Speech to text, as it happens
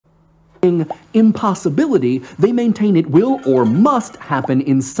impossibility, they maintain it will or must happen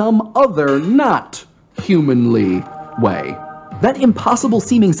in some other, not humanly way. That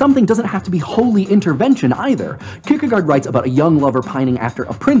impossible-seeming something doesn't have to be holy intervention either. Kierkegaard writes about a young lover pining after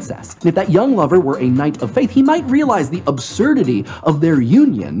a princess, and if that young lover were a knight of faith, he might realize the absurdity of their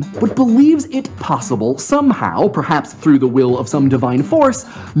union, but believes it possible somehow, perhaps through the will of some divine force,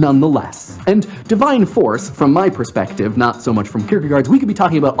 nonetheless. And divine force, from my perspective, not so much from Kierkegaard's, we could be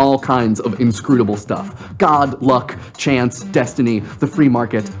talking about all kinds of inscrutable stuff. God, luck, chance, destiny, the free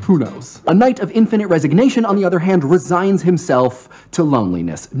market, who knows. A knight of infinite resignation, on the other hand, resigns himself to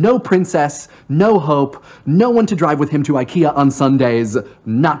loneliness. No princess, no hope, no one to drive with him to IKEA on Sundays.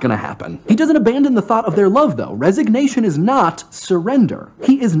 Not gonna happen. He doesn't abandon the thought of their love, though. Resignation is not surrender.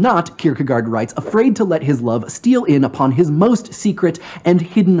 He is not, Kierkegaard writes, afraid to let his love steal in upon his most secret and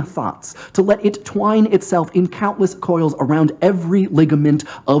hidden thoughts, to let it twine itself in countless coils around every ligament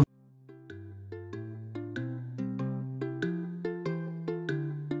of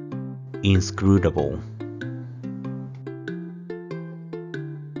Inscrutable.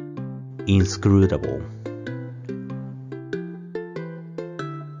 Inscrutable.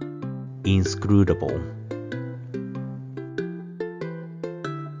 Inscrutable.